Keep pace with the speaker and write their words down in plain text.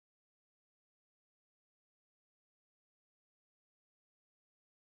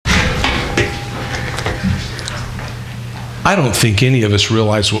I don't think any of us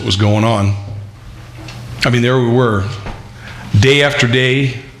realized what was going on. I mean, there we were, day after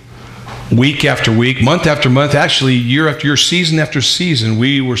day, week after week, month after month, actually year after year, season after season,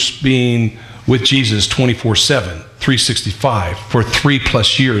 we were being with Jesus 24/7, 365. For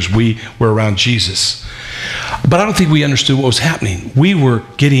 3+ years, we were around Jesus. But I don't think we understood what was happening. We were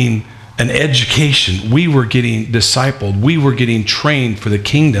getting an education. We were getting discipled. We were getting trained for the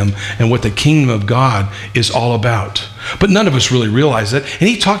kingdom and what the kingdom of God is all about. But none of us really realized that. And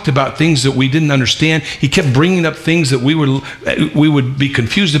he talked about things that we didn't understand. He kept bringing up things that we would be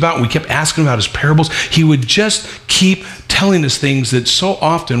confused about. And we kept asking about his parables. He would just keep telling us things that so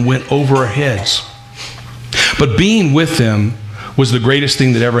often went over our heads. But being with him was the greatest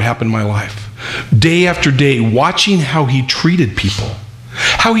thing that ever happened in my life. Day after day, watching how he treated people.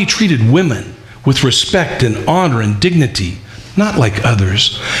 How he treated women with respect and honor and dignity, not like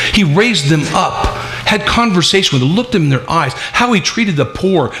others. He raised them up, had conversation with them, looked them in their eyes. How he treated the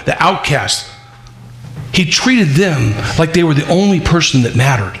poor, the outcasts. He treated them like they were the only person that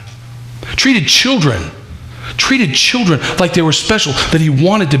mattered. Treated children like they were special, that he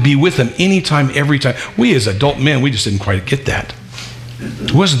wanted to be with them anytime, every time. We as adult men, we just didn't quite get that.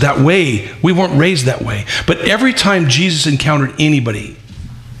 It wasn't that way. We weren't raised that way. But every time Jesus encountered anybody,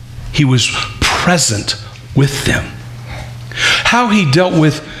 he was present with them. How he dealt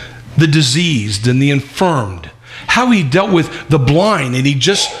with the diseased and the infirmed. How he dealt with the blind, and he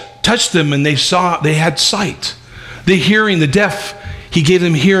just touched them and they had sight. The hearing, the deaf, he gave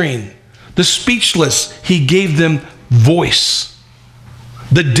them hearing. The speechless, he gave them voice.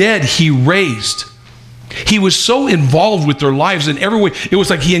 The dead, he raised. He was so involved with their lives in every way. It was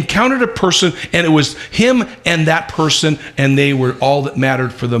like he encountered a person, and it was him and that person, and they were all that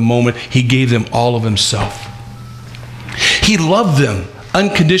mattered for the moment. He gave them all of himself. He loved them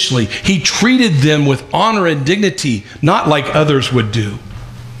unconditionally. He treated them with honor and dignity, not like others would do.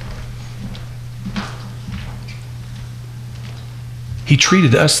 He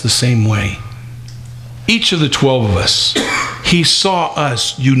treated us the same way. Each of the 12 of us, he saw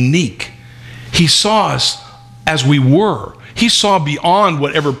us unique. He saw us as we were. He saw beyond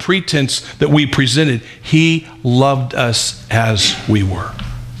whatever pretense that we presented. He loved us as we were,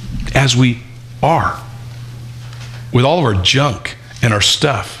 as we are. With all of our junk and our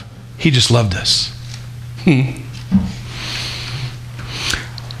stuff, he just loved us.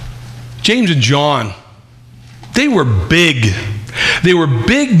 James and John, they were big. They were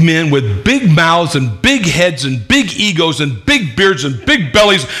big men with big mouths and big heads and big egos and big beards and big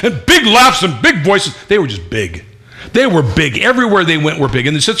bellies and big laughs and big voices. They were just big. They were big. Everywhere they went were big.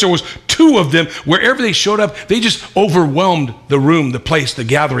 And since there was 2 of them, wherever they showed up, they just overwhelmed the room, the place, the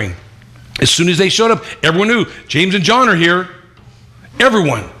gathering. As soon as they showed up, everyone knew James and John are here.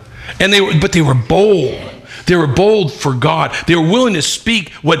 Everyone. But they were bold. They were bold for God. They were willing to speak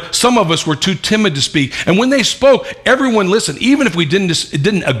what some of us were too timid to speak. And when they spoke, everyone listened. Even if we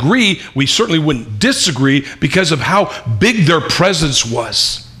didn't agree, we certainly wouldn't disagree because of how big their presence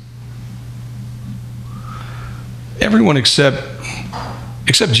was. Everyone except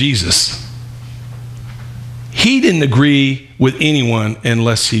Jesus. He didn't agree with anyone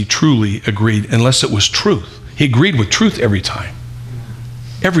unless he truly agreed, unless it was truth. He agreed with truth every time.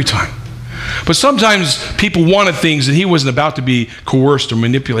 Every time. But sometimes people wanted things that he wasn't about to be coerced or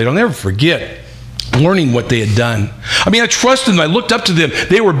manipulated. I'll never forget learning what they had done. I mean, I trusted them. I looked up to them.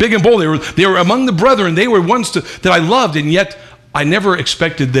 They were big and bold. They were among the brethren. They were ones that I loved, and yet I never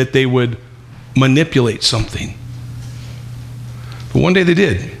expected that they would manipulate something. But one day they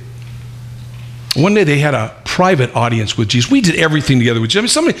did. One day they had a private audience with Jesus. We did everything together with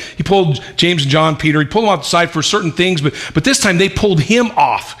Jesus. I mean, he pulled James and John, Peter, he pulled them off the side for certain things, but this time they pulled him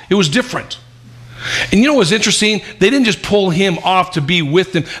off. It was different. And you know what was interesting? They didn't just pull him off to be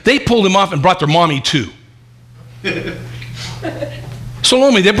with them. They pulled him off and brought their mommy too.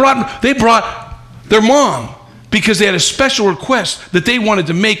 Salome, they brought their mom because they had a special request that they wanted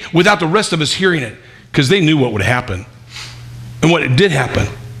to make without the rest of us hearing it, because they knew what would happen. And what did happen,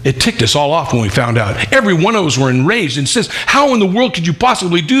 it ticked us all off when we found out. Every one of us were enraged and says, how in the world could you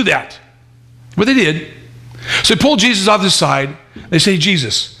possibly do that? But they did. So they pulled Jesus off the side. They say,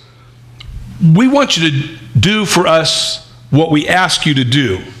 Jesus, we want you to do for us what we ask you to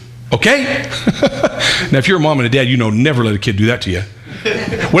do. Okay? Now, if you're a mom and a dad, you know never let a kid do that to you.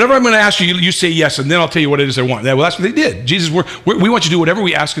 Whatever I'm going to ask you, you say yes, and then I'll tell you what it is I want. Well, that's what they did. Jesus, we want you to do whatever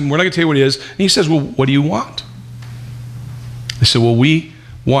we ask, and we're not going to tell you what it is. And he says, well, what do you want? They said, well, we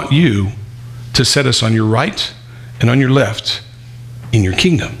want you to set us on your right and on your left in your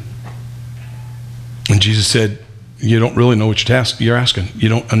kingdom. And Jesus said, you don't really know what you're asking. You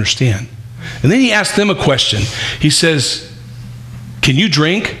don't understand. And then he asked them a question. He says, Can you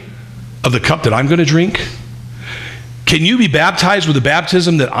drink of the cup that I'm going to drink? Can you be baptized with the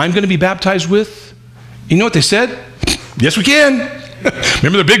baptism that I'm going to be baptized with? You know what they said? Yes, we can.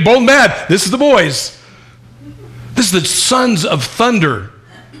 Remember, they're big, bold, and bad. This is the boys. This is the sons of thunder.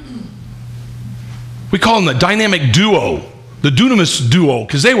 We call them the dynamic duo, the dunamis duo,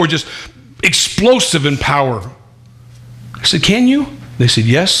 because they were just explosive in power. I said, can you? They said,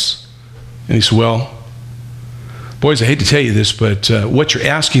 yes. And he said, well, boys, I hate to tell you this, but what you're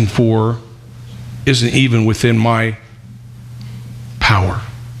asking for isn't even within my power,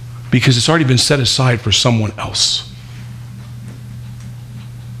 because it's already been set aside for someone else.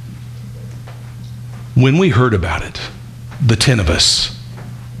 When we heard about it, the 10 of us,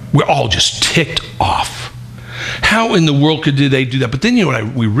 we're all just ticked off. How in the world could they do that? But then you know what I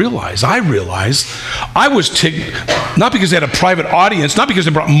realized I was ticked, not because they had a private audience, not because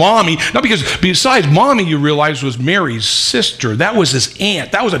they brought mommy, not because, besides mommy, you realize was Mary's sister. That was his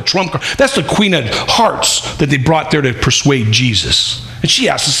aunt. That was a trump card. That's the Queen of Hearts that they brought there to persuade Jesus. And she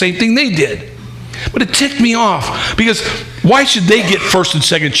asked the same thing they did. But it ticked me off, because why should they get first and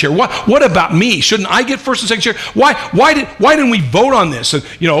second chair? What about me? Shouldn't I get first and second chair? Why didn't we vote on this?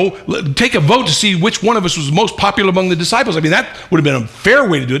 And, take a vote to see which one of us was most popular among the disciples. I mean, that would have been a fair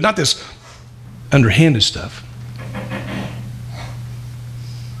way to do it, not this underhanded stuff.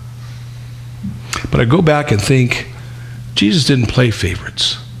 But I go back and think, Jesus didn't play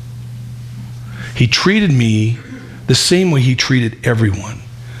favorites. He treated me the same way he treated everyone,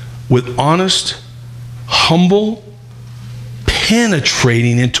 with honest, humble,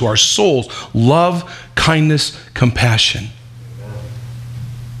 penetrating into our souls love, kindness, compassion.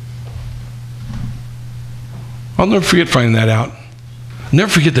 I'll never forget finding that out. I'll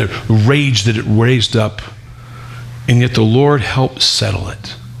never forget the rage that it raised up, and yet the Lord helped settle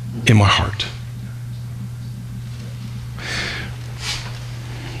it in my heart.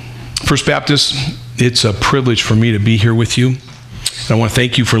 First Baptist, it's a privilege for me to be here with you. And I want to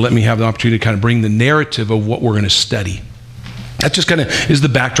thank you for letting me have the opportunity to kind of bring the narrative of what we're going to study. That just kind of is the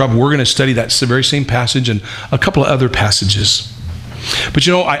backdrop. We're going to study that very same passage and a couple of other passages. But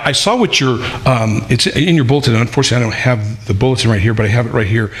I saw what it's in your bulletin. Unfortunately, I don't have the bulletin right here, but I have it right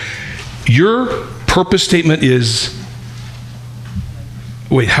here. Your purpose statement is,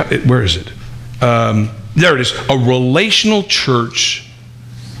 where is it? There it is. A relational church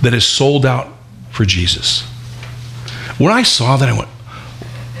that is sold out for Jesus. When I saw that, I went,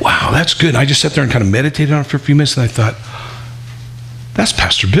 wow, that's good. And I just sat there and kind of meditated on it for a few minutes, and I thought, that's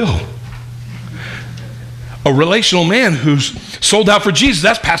Pastor Bill. A relational man who's sold out for Jesus,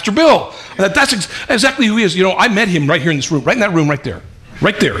 that's Pastor Bill. That's exactly who he is. I met him right here in this room, right in that room right there.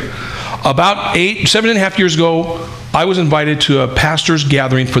 Right there. About 7.5 years ago, I was invited to a pastor's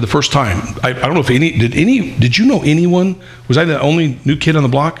gathering for the first time. I don't know if did you know anyone? Was I the only new kid on the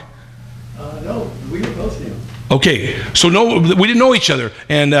block? No, we were both new. Okay, so no, we didn't know each other.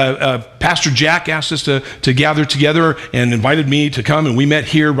 And Pastor Jack asked us to gather together and invited me to come, and we met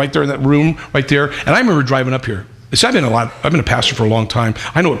here, right there in that room, right there. And I remember driving up here. See, I've been a pastor for a long time.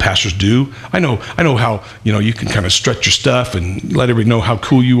 I know what pastors do. I know how, you can kind of stretch your stuff and let everybody know how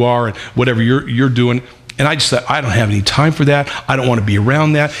cool you are and whatever you're doing. And I just thought, I don't have any time for that. I don't want to be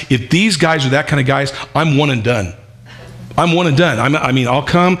around that. If these guys are that kind of guys, I'm one and done. I'm one and done. I'll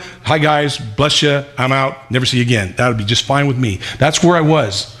come. Hi, guys. Bless you. I'm out. Never see you again. That would be just fine with me. That's where I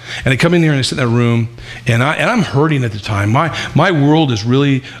was. And I come in there and I sit in that room, and I'm hurting at the time. My world is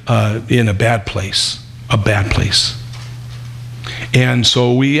really in a bad place. A bad place. And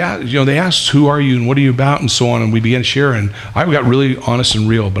so they asked, who are you and what are you about and so on, and we began to share, and I got really honest and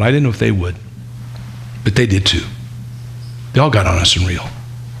real, but I didn't know if they would. But they did too. They all got honest and real.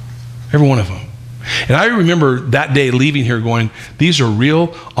 Every one of them. And I remember that day leaving here going, these are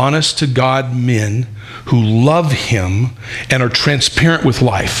real, honest to God men who love him and are transparent with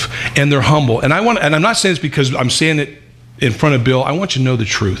life, and they're humble. And I'm not saying this because I'm saying it in front of Bill. I want you to know the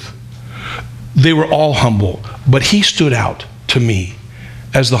truth. They were all humble, but he stood out to me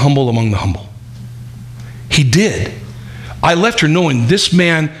as the humble among the humble. He did. I left her knowing this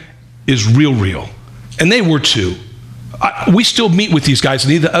man is real. And they were too. We still meet with these guys,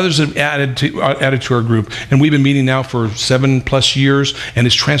 and the others have added to our group. And we've been meeting now for 7+ years, and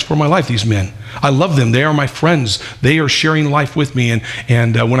it's transformed my life, these men. I love them. They are my friends. They are sharing life with me.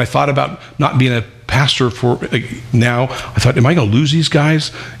 And when I thought about not being a pastor for now, I thought, am I going to lose these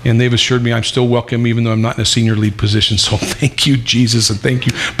guys? And they've assured me I'm still welcome, even though I'm not in a senior lead position. So thank you, Jesus, and thank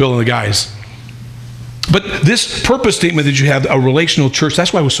you, Bill and the guys. But this purpose statement that you have, a relational church,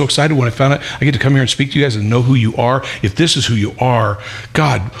 that's why I was so excited when I found out I get to come here and speak to you guys and know who you are. If this is who you are,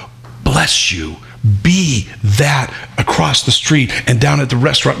 God bless you. Be that across the street and down at the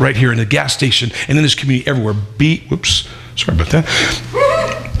restaurant right here, in the gas station, and in this community everywhere. Whoops, sorry about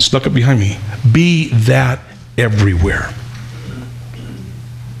that. Snuck up behind me. Be that everywhere.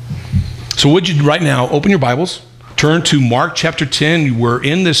 So would you right now open your Bibles, turn to Mark chapter 10. We're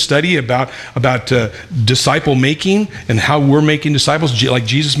in this study about disciple making and how we're making disciples, like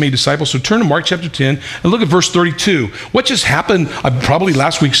Jesus made disciples. So turn to Mark chapter 10 and look at verse 32. What just happened, probably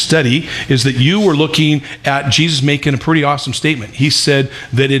last week's study, is that you were looking at Jesus making a pretty awesome statement. He said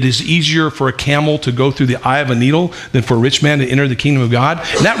that it is easier for a camel to go through the eye of a needle than for a rich man to enter the kingdom of God.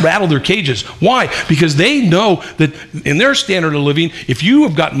 And that rattled their cages. Why? Because they know that in their standard of living, if you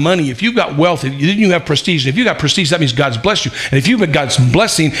have got money, if you've got wealth, if you have prestige, if you've got prestige, that means God's blessed you. And if you've got God's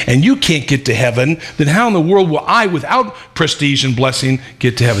blessing and you can't get to heaven, then how in the world will I, without prestige and blessing,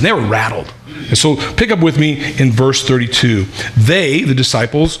 get to heaven? They were rattled. And so pick up with me in verse 32. They, the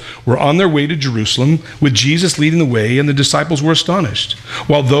disciples, were on their way to Jerusalem with Jesus leading the way, and the disciples were astonished,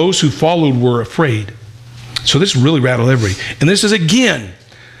 while those who followed were afraid. So this really rattled everybody. And this is again.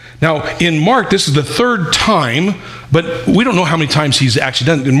 Now, in Mark, this is the third time, but we don't know how many times he's actually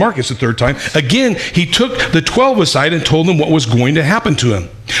done it. In Mark, it's the third time. Again, he took the 12 aside and told them what was going to happen to him.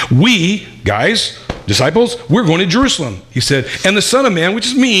 We, guys, disciples, we're going to Jerusalem, he said. And the Son of Man, which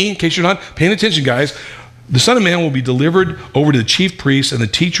is me, in case you're not paying attention, guys, the Son of Man will be delivered over to the chief priests and the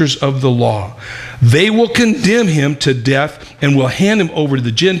teachers of the law. They will condemn him to death and will hand him over to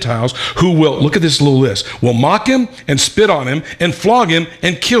the Gentiles, who will, look at this little list, will mock him and spit on him and flog him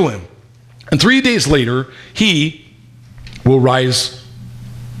and kill him. And 3 days later, he will rise.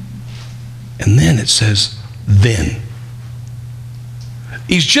 And then it says, then.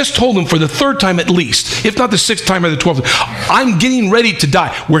 He's just told them for the third time at least, if not the sixth time or the 12th, I'm getting ready to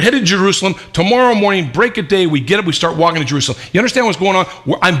die. We're headed to Jerusalem. Tomorrow morning, break of day, we get up, we start walking to Jerusalem. You understand what's going on?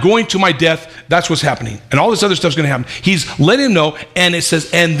 I'm going to my death. That's what's happening. And all this other stuff's going to happen. He's letting him know, and it says,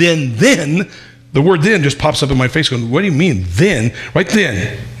 and then, the word then just pops up in my face going, what do you mean, then? Right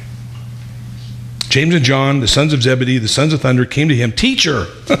then. James and John, the sons of Zebedee, the sons of thunder, came to him. Teacher,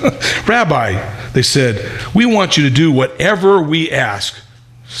 Rabbi, they said, we want you to do whatever we ask.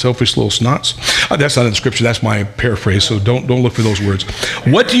 Selfish little snots. That's not in Scripture. That's my paraphrase, so don't look for those words.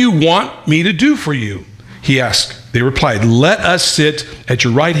 What do you want me to do for you? He asked. They replied, let us sit at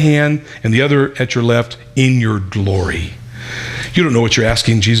your right hand and the other at your left in your glory. You don't know what you're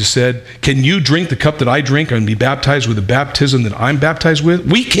asking, Jesus said. Can you drink the cup that I drink and be baptized with the baptism that I'm baptized with?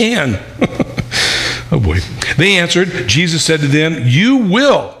 We can. Oh boy. They answered. Jesus said to them, you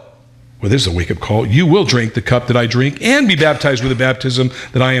will. Well, this is a wake-up call. You will drink the cup that I drink and be baptized with the baptism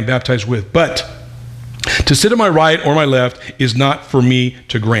that I am baptized with. But to sit at my right or my left is not for me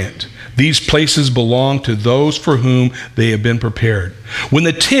to grant. These places belong to those for whom they have been prepared. When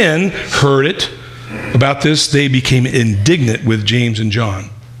the 10 heard it about this, they became indignant with James and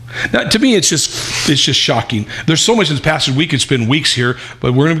John. Now, to me, it's just shocking. There's so much in this passage. We could spend weeks here,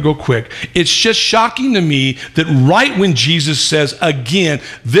 but we're going to go quick. It's just shocking to me that right when Jesus says, again,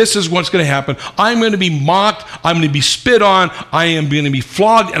 this is what's going to happen. I'm going to be mocked. I'm going to be spit on. I am going to be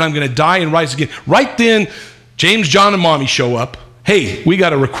flogged, and I'm going to die and rise again. Right then, James, John, and Mommy show up. Hey, we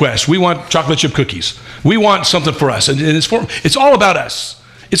got a request. We want chocolate chip cookies. We want something for us. And it's all about us.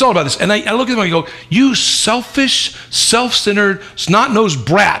 It's all about this. And I look at them and I go, you selfish, self-centered, snot-nosed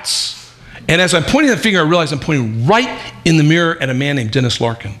brats. And as I'm pointing the finger, I realize I'm pointing right in the mirror at a man named Dennis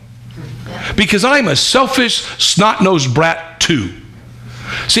Larkin. Because I'm a selfish, snot-nosed brat too.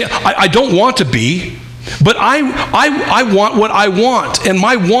 See, I don't want to be, but I want what I want. And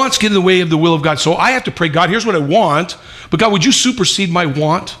my wants get in the way of the will of God. So I have to pray, God, here's what I want. But God, would you supersede my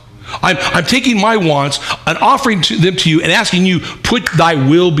want? I'm taking my wants and offering them to you and asking you, put thy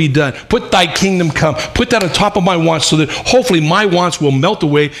will be done. Put thy kingdom come. Put that on top of my wants so that hopefully my wants will melt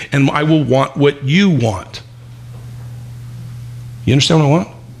away and I will want what you want. You understand what I want?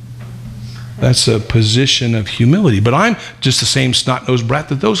 That's a position of humility. But I'm just the same snot-nosed brat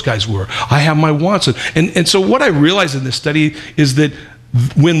that those guys were. I have my wants. And so what I realized in this study is that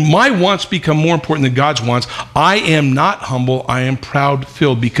when my wants become more important than God's wants, I am not humble, I am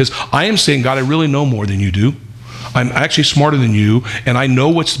proud-filled, because I am saying, God, I really know more than you do. I'm actually smarter than you, and I know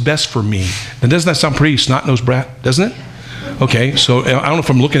what's best for me. And doesn't that sound pretty snot-nosed brat, doesn't it? Okay, so I don't know if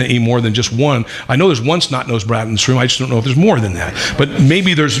I'm looking at any more than just one. I know there's one snot-nosed brat in this room. I just don't know if there's more than that. But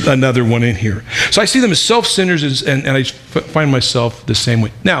maybe there's another one in here. So I see them as self-centered, and I find myself the same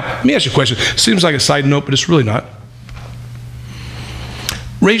way. Now, let me ask you a question. Seems like a side note, but it's really not.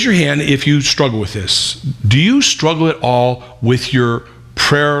 Raise your hand if you struggle with this. Do you struggle at all with your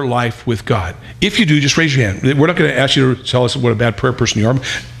prayer life with God? If you do, just raise your hand. We're not going to ask you to tell us what a bad prayer person you are.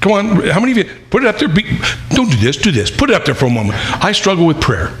 Come on, how many of you, put it up there. Don't do this. Put it up there for a moment. I struggle with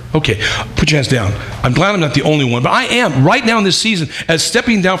prayer. Okay, put your hands down. I'm glad I'm not the only one, but I am right now in this season as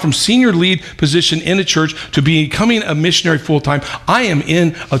stepping down from senior lead position in a church to becoming a missionary full-time. I am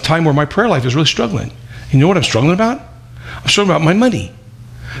in a time where my prayer life is really struggling. You know what I'm struggling about? I'm struggling about my money.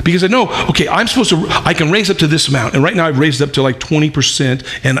 Because I know, okay, I can raise up to this amount, and right now I've raised up to like 20%,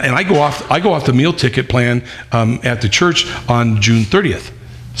 and I go off the meal ticket plan at the church on June 30th.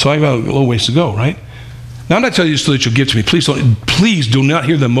 So I have a little ways to go, right? Now I'm not telling you so that you'll give to me. Please do not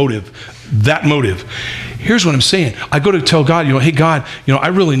hear the motive, that motive. Here's what I'm saying. I go to tell God, hey God, I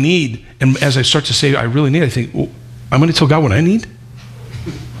really need, and as I start to say I really need, I think, well, I'm going to tell God what I need?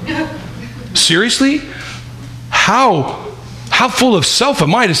 Seriously? How full of self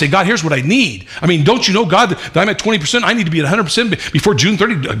am I to say, God, here's what I need? I mean, don't you know, God, that I'm at 20%? I need to be at 100% before June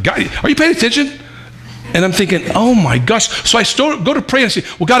 30. God, are you paying attention? And I'm thinking, oh my gosh. So I go to pray and I say,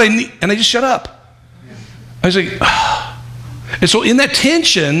 well, God, I need, and I just shut up. I say, And so in that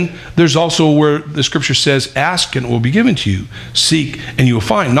tension, there's also where the scripture says, ask and it will be given to you. Seek and you will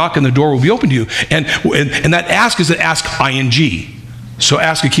find. Knock and the door will be open to you. And that ask is an ask ing. So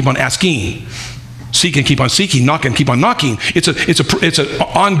ask and keep on asking. Seek and keep on seeking, knock and keep on knocking. It's an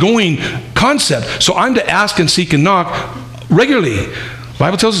ongoing concept. So I'm to ask and seek and knock regularly. The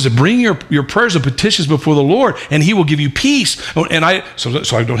Bible tells us to bring your prayers and petitions before the Lord, and He will give you peace. And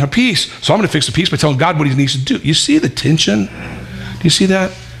so I don't have peace. So I'm going to fix the peace by telling God what He needs to do. You see the tension? Do you see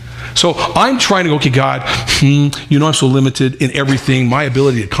that? So I'm trying to go, okay, God, I'm so limited in everything, my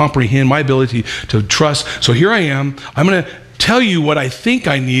ability to comprehend, my ability to trust. So here I am. I'm going to tell you what I think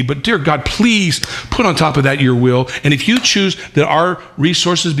I need, but dear God, please put on top of that your will. And if you choose that our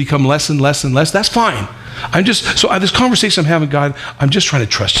resources become less and less and less, that's fine. This conversation I'm having, God, I'm just trying to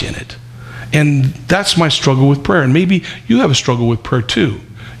trust you in it. And that's my struggle with prayer. And maybe you have a struggle with prayer too.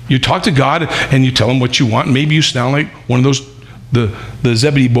 You talk to God and you tell Him what you want. And maybe you sound like one of those, the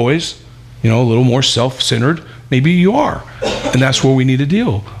Zebedee boys, a little more self-centered. Maybe you are. And that's where we need to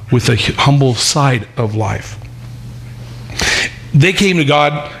deal with the humble side of life. They came to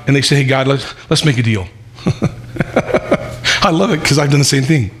God and they said, hey, God, let's make a deal. I love it because I've done the same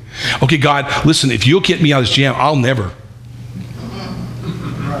thing. Okay, God, listen, if you'll get me out of this jam, I'll never.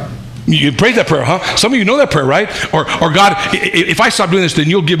 You prayed that prayer, huh? Some of you know that prayer, right? Or God, if I stop doing this, then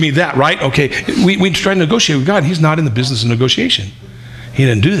you'll give me that, right? Okay, we try to negotiate with God. He's not in the business of negotiation. He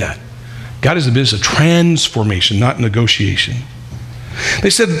didn't do that. God is in the business of transformation, not negotiation. They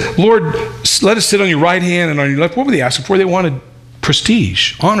said, Lord, let us sit on your right hand and on your left. What were they asking for? They wanted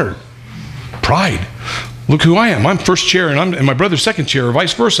prestige, honor, pride. Look who I am. I'm first chair and my brother's second chair, or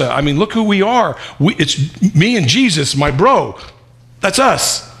vice versa. I mean, look who we are. It's me and Jesus, my bro. That's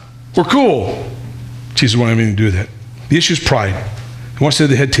us. We're cool. Jesus wanted me to do that. The issue is pride. He wants to sit at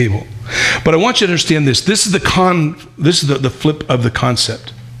the head table. But I want you to understand this. This is the flip of the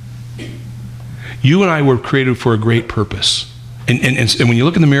concept. You and I were created for a great purpose. And when you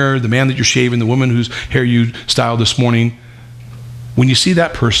look in the mirror, the man that you're shaving, the woman whose hair you styled this morning, when you see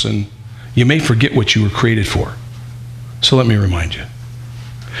that person, you may forget what you were created for. So let me remind you.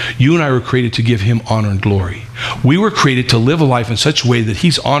 You and I were created to give Him honor and glory. We were created to live a life in such a way that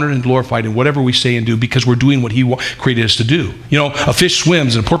He's honored and glorified in whatever we say and do, because we're doing what He created us to do. A fish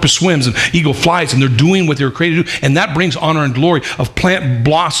swims and a porpoise swims and an eagle flies, and they're doing what they were created to do, and that brings honor and glory. Of plant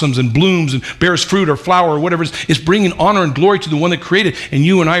blossoms and blooms and bears fruit or flower or whatever it is, it's bringing honor and glory to the one that created. And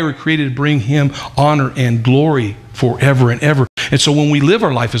you and I were created to bring Him honor and glory forever and ever. And so when we live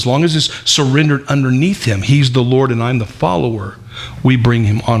our life, as long as it's surrendered underneath Him, He's the Lord and I'm the follower, we bring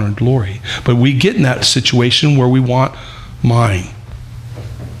Him honor and glory. But we get in that situation where we want mine.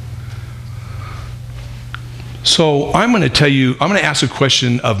 So I'm going to tell you, I'm going to ask a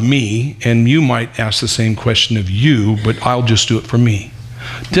question of me, and you might ask the same question of you, but I'll just do it for me.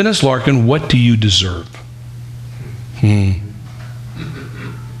 Dennis Larkin, what do you deserve? Some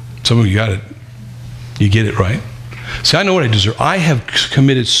of you got it. You get it, right? See, I know what I deserve. I have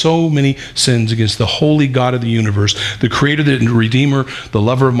committed so many sins against the holy God of the universe, the creator, the redeemer, the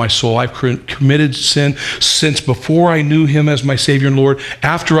lover of my soul. I've committed sin since before I knew Him as my Savior and Lord,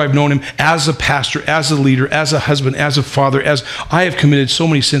 after I've known Him as a pastor, as a leader, as a husband, as a father, I have committed so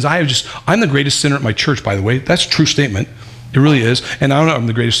many sins. I'm the greatest sinner at my church, by the way. That's a true statement. It really is. And I don't know, I'm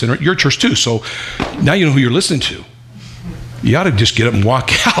the greatest sinner at your church too. So now you know who you're listening to. You ought to just get up and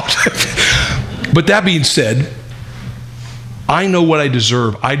walk out. But that being said, I know what I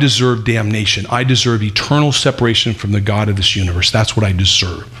deserve. I deserve damnation. I deserve eternal separation from the God of this universe. That's what I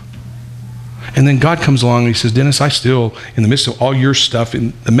deserve. And then God comes along and he says, Dennis, I still, in the midst of all your stuff,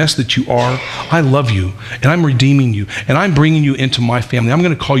 in the mess that you are, I love you, and I'm redeeming you, and I'm bringing you into my family. I'm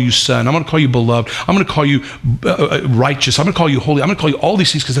going to call you son. I'm going to call you beloved. I'm going to call you righteous. I'm going to call you holy. I'm going to call you all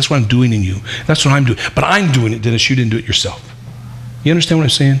these things because that's what I'm doing in you. That's what I'm doing. But I'm doing it, Dennis. You didn't do it yourself. You understand what I'm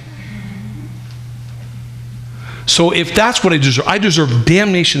saying? So if that's what I deserve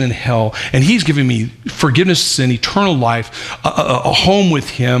damnation in hell, and he's giving me forgiveness of sin, eternal life, a home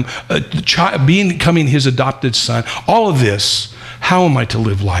with him, becoming his adopted son, all of this, how am I to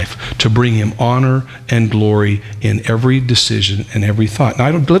live life? To bring him honor and glory in every decision and every thought. Now,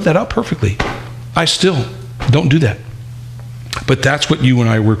 I don't live that out perfectly. I still don't do that. But that's what you and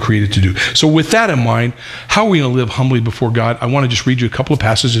I were created to do. So with that in mind, how are we going to live humbly before God? I want to just read you a couple of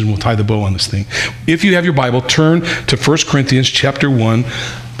passages and we'll tie the bow on this thing. If you have your Bible, turn to 1 Corinthians chapter 1,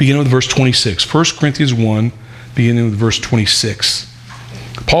 beginning with verse 26. 1 Corinthians 1, beginning with verse 26.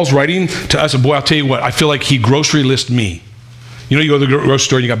 Paul's writing to us, and boy, I'll tell you what, I feel like he grocery listed me. You know, you go to the grocery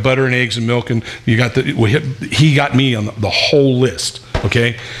store and you got butter and eggs and milk, and you got he got me on the whole list.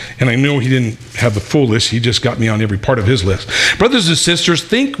 Okay? And I know he didn't have the full list. He just got me on every part of his list. Brothers and sisters,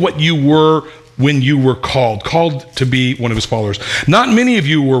 think what you were when you were called to be one of his followers. Not many of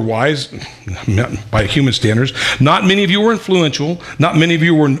you were wise by human standards. Not many of you were influential. Not many of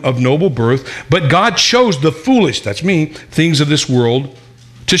you were of noble birth. But God chose the foolish, that's me, things of this world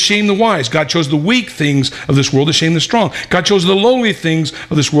to shame the wise. God chose the weak things of this world to shame the strong. God chose the lowly things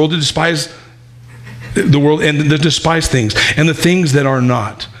of this world to despise the world and the despised things and the things that are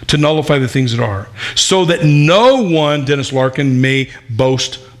not, to nullify the things that are, so that no one, Dennis Larkin, may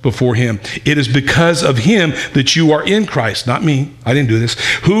boast before him. It is because of him that you are in Christ, not me, I didn't do this,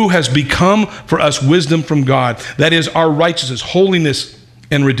 who has become for us wisdom from God. That is our righteousness, holiness,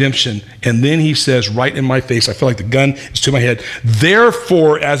 and redemption. And then he says right in my face, I feel like the gun is to my head,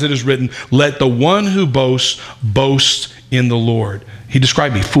 therefore, as it is written, let the one who boasts, boast in the Lord. He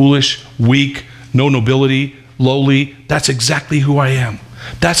described me foolish, weak, no nobility, lowly. That's exactly who I am.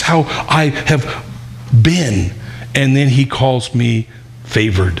 That's how I have been. And then he calls me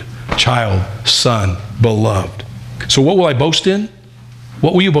favored, child, son, beloved. So what will I boast in?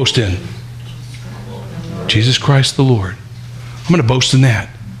 What will you boast in? Jesus Christ the Lord. I'm going to boast in that.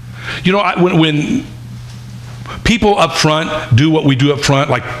 You know, when people up front do what we do up front,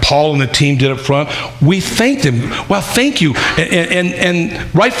 like Paul and the team did up front, we thank them. Well, thank you.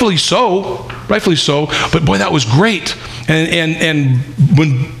 And rightfully so. Rightfully so. But boy, that was great. And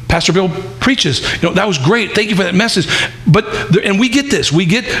when Pastor Bill preaches, you know, that was great. Thank you for that message. And we get this. We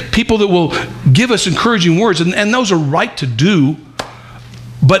get people that will give us encouraging words, and those are right to do.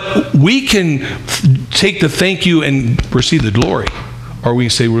 But we can take the thank you and receive the glory. Or we can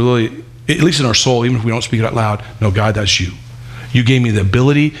say, really, at least in our soul, even if we don't speak it out loud, no, God, that's you. You gave me the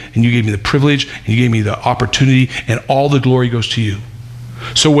ability, and you gave me the privilege, and you gave me the opportunity, and all the glory goes to you.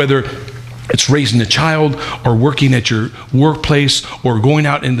 So whether it's raising a child or working at your workplace or going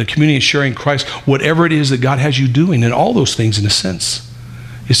out in the community and sharing Christ, whatever it is that God has you doing, and all those things in a sense,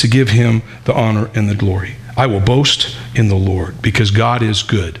 is to give him the honor and the glory. I will boast in the Lord because God is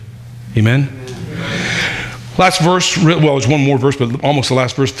good. Amen? Last verse, well, it's one more verse, but almost the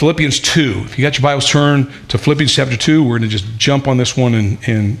last verse, Philippians 2. If you got your Bibles, turn to Philippians chapter 2. We're going to just jump on this one and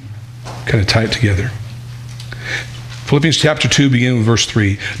kind of tie it together. Philippians chapter 2, beginning with verse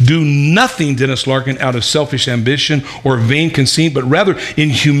 3. Do nothing, Dennis Larkin, out of selfish ambition or vain conceit, but rather in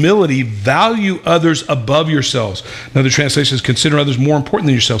humility value others above yourselves. Another translation is consider others more important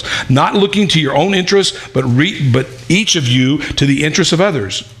than yourselves, not looking to your own interests, but each of you to the interests of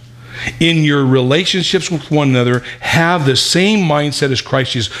others. In your relationships with one another, have the same mindset as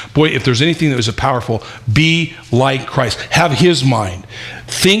Christ Jesus. Boy, if there's anything that is powerful, be like Christ. Have his mind.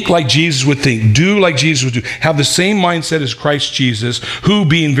 Think like Jesus would think. Do like Jesus would do. Have the same mindset as Christ Jesus, who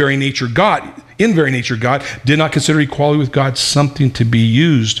being in very nature God, did not consider equality with God something to be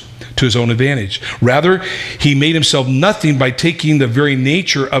used to his own advantage. Rather, he made himself nothing by taking the very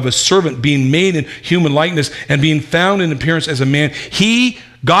nature of a servant, being made in human likeness and being found in appearance as a man. He,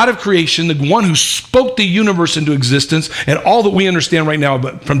 God of creation, the one who spoke the universe into existence and all that we understand right now,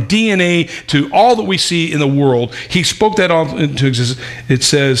 but from DNA to all that we see in the world, he spoke that all into existence. It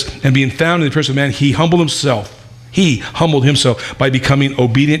says, and being found in the appearance of man, he humbled himself. He humbled himself by becoming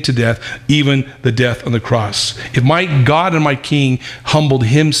obedient to death, even the death on the cross. If my God and my King humbled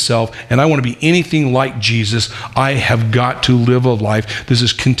himself, and I want to be anything like Jesus, I have got to live a life. This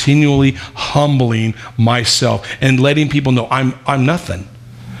is continually humbling myself and letting people know I'm nothing.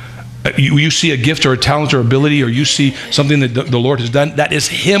 You see a gift or a talent or ability, or you see something that the Lord has done, that is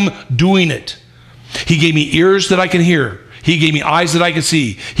him doing it. He gave me ears that I can hear. He gave me eyes that I can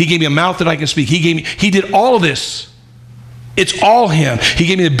see. He gave me a mouth that I can speak. He did all of this. It's all him. He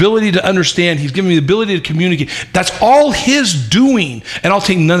gave me the ability to understand. He's given me the ability to communicate. That's all his doing. And I'll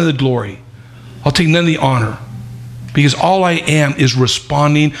take none of the glory. I'll take none of the honor. Because all I am is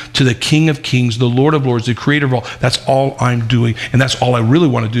responding to the King of Kings, the Lord of Lords, the Creator of all. That's all I'm doing. And that's all I really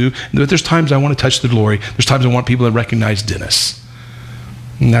want to do. But there's times I want to touch the glory. There's times I want people to recognize Dennis.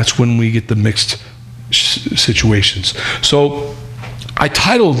 And that's when we get the mixed situations. So I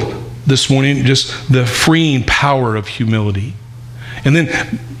titled this morning just the freeing power of humility. And then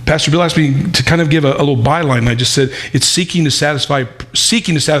Pastor Bill asked me to kind of give a little byline. I just said it's seeking to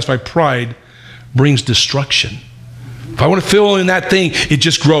satisfy pride brings destruction. If I want to fill in that thing, it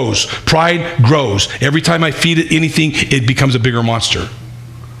just grows. Pride grows. Every time I feed it anything, it becomes a bigger monster.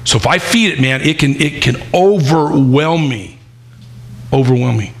 So if I feed it, man, it can overwhelm me.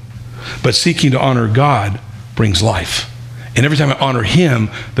 Overwhelm me. But seeking to honor God brings life. And every time I honor him,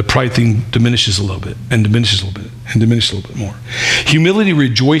 the pride thing diminishes a little bit, and diminishes a little bit, and diminishes a little bit more. Humility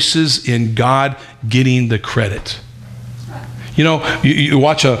rejoices in God getting the credit. You know, you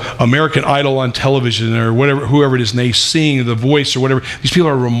watch American Idol on television or whatever, whoever it is, and they sing The Voice or whatever. These people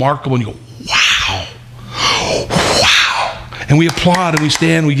are remarkable, and you go, wow, wow. And we applaud, and we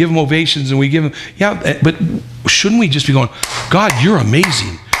stand, we give them ovations, and we give them, yeah, but shouldn't we just be going, God, you're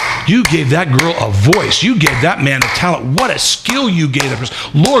amazing. You gave that girl a voice. You gave that man a talent. What a skill you gave that person.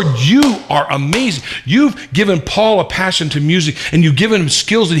 Lord, you are amazing. You've given Paul a passion to music, and you've given him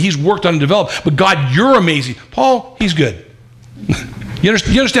skills that he's worked on and developed. But God, you're amazing. Paul, he's good. You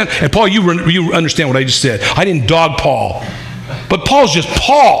understand? And Paul, you understand what I just said. I didn't dog Paul. But Paul's just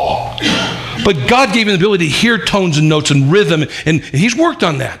Paul. But God gave him the ability to hear tones and notes and rhythm, and he's worked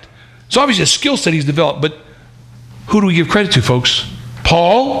on that. It's obviously a skill set he's developed. But who do we give credit to, folks?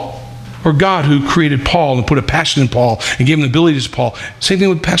 Paul or God, who created Paul and put a passion in Paul and gave him the abilities to Paul? Same thing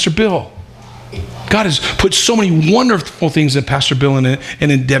with Pastor Bill. God has put so many wonderful things in Pastor Bill and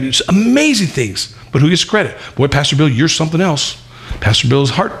in Debbie. It's amazing things. But who gets credit? Boy, Pastor Bill, you're something else. Pastor Bill's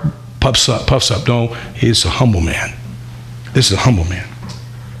heart puffs up. No, he's a humble man. This is a humble man.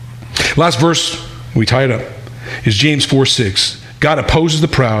 Last verse, we tie it up, is James 4:6. God opposes the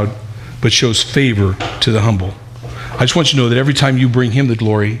proud, but shows favor to the humble. I just want you to know that every time you bring him the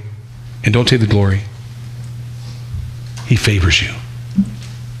glory and don't take the glory, he favors you.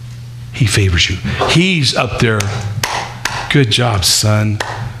 He favors you. He's up there. Good job, son.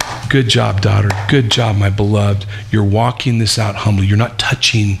 Good job, daughter. Good job, my beloved. You're walking this out humbly. You're not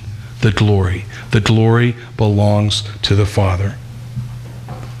touching the glory. The glory belongs to the Father.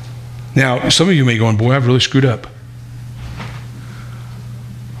 Now, some of you may go, boy, I've really screwed up.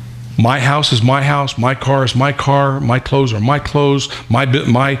 My house is my house, my car is my car, my clothes are my clothes, my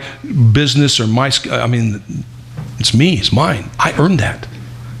business or it's me, it's mine. I earned that.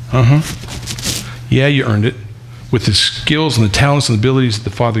 Yeah, you earned it with the skills and the talents and the abilities that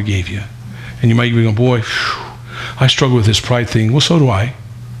the Father gave you. And you might be going, boy, I struggle with this pride thing. Well, so do I.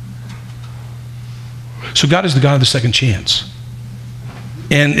 So God is the God of the second chance.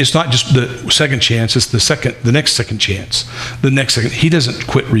 And it's not just the second chance, it's the next second chance. The next second. He doesn't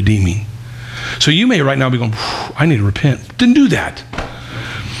quit redeeming. So you may right now be going, I need to repent. Then do that.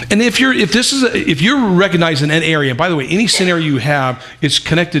 And if you're recognizing an area, and by the way, any sin area you have, it's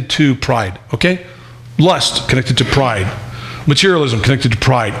connected to pride, okay? Lust connected to pride. Materialism connected to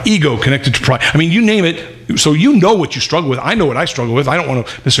pride. Ego connected to pride. I mean, you name it. So you know what you struggle with. I know what I struggle with. I don't want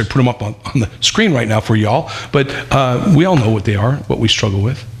to necessarily put them up on the screen right now for y'all, but we all know what they are, what we struggle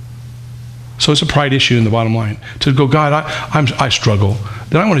with. So it's a pride issue in the bottom line. To go, God, I struggle.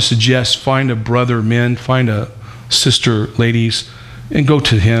 Then I want to suggest find a brother, men, find a sister, ladies, and go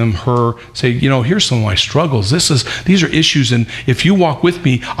to him, her, say, here's some of my struggles. These are issues, and if you walk with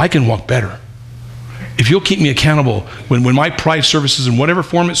me, I can walk better. If you'll keep me accountable when my pride surfaces in whatever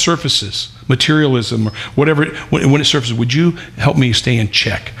form it surfaces, materialism or whatever, when it surfaces, would you help me stay in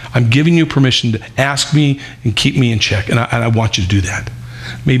check? I'm giving you permission to ask me and keep me in check, and I want you to do that.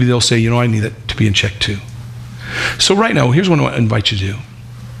 Maybe they'll say, I need it to be in check too. So right now, here's what I want to invite you to do.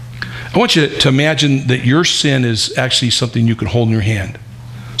 I want you to imagine that your sin is actually something you can hold in your hand.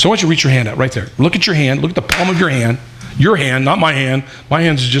 So I want you to reach your hand out right there. Look at your hand. Look at the palm of your hand. Your hand, not my hand. My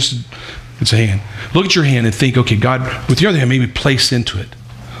hand is just, it's a hand. Look at your hand and think, okay, God, with your other hand, maybe place into it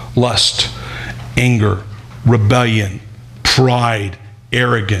lust, anger, rebellion, pride,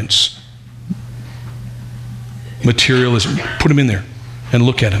 arrogance, materialism. Put them in there and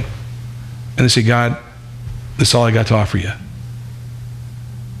look at them. And they say, God, this is all I got to offer you.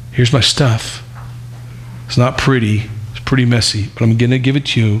 Here's my stuff. It's not pretty. It's pretty messy, but I'm going to give it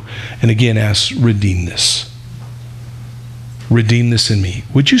to you. And again, ask, redeem this. redeem this in me.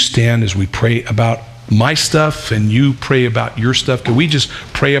 Would you stand as we pray about my stuff and you pray about your stuff? Can we just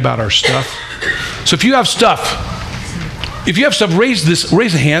pray about our stuff? So if you have stuff,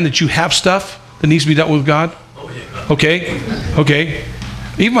 raise a hand that you have stuff that needs to be dealt with God. Okay.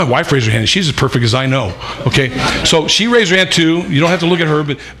 Even my wife raised her hand. She's as perfect as I know. Okay. So she raised her hand too. You don't have to look at her,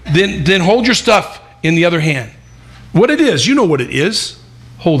 but then hold your stuff in the other hand. What it is, you know what it is.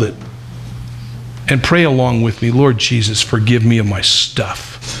 Hold it. And pray along with me. Lord Jesus, forgive me of my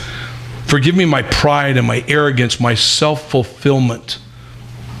stuff. Forgive me my pride and my arrogance, my self-fulfillment,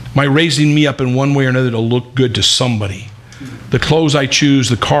 my raising me up in one way or another to look good to somebody. The clothes I choose,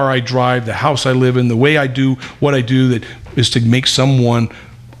 the car I drive, the house I live in, the way I do what I do that is to make someone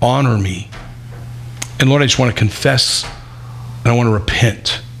honor me. And Lord, I just want to confess and I want to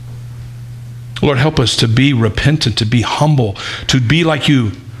repent. Lord, help us to be repentant, to be humble, to be like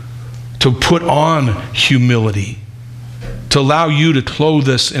you, to put on humility, to allow you to clothe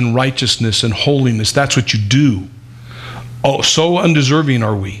us in righteousness and holiness. That's what you do. Oh, so undeserving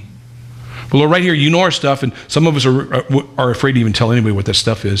are we. But Lord, right here, you know our stuff, and some of us are afraid to even tell anybody what that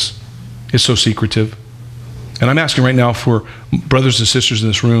stuff is. It's so secretive. And I'm asking right now for brothers and sisters in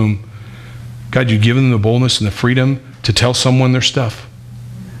this room, God, you give them the boldness and the freedom to tell someone their stuff.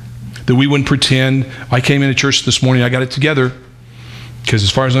 That we wouldn't pretend, I came into church this morning, I got it together. Because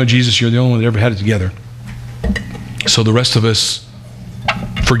as far as I know, Jesus, you're the only one that ever had it together. So the rest of us,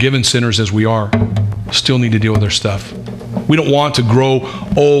 forgiven sinners as we are, still need to deal with our stuff. We don't want to grow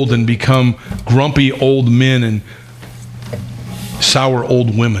old and become grumpy old men and sour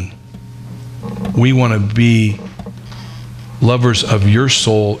old women. We want to be lovers of your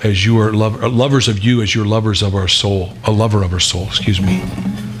soul as you are lovers of you as you're lovers of our soul, a lover of our soul, excuse me.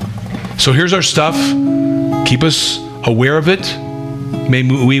 So here's our stuff. Keep us aware of it. May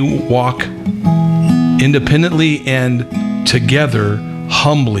we walk independently and together,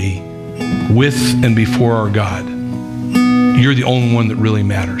 humbly, with and before our God. You're the only one that really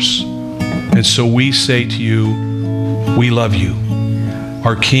matters. And so we say to you, we love you.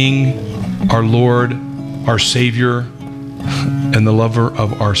 Our King, our Lord, our Savior, and the lover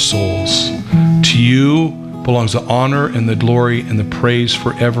of our souls. To you belongs the honor and the glory and the praise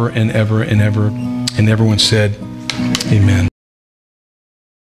forever and ever and ever. And everyone said, amen.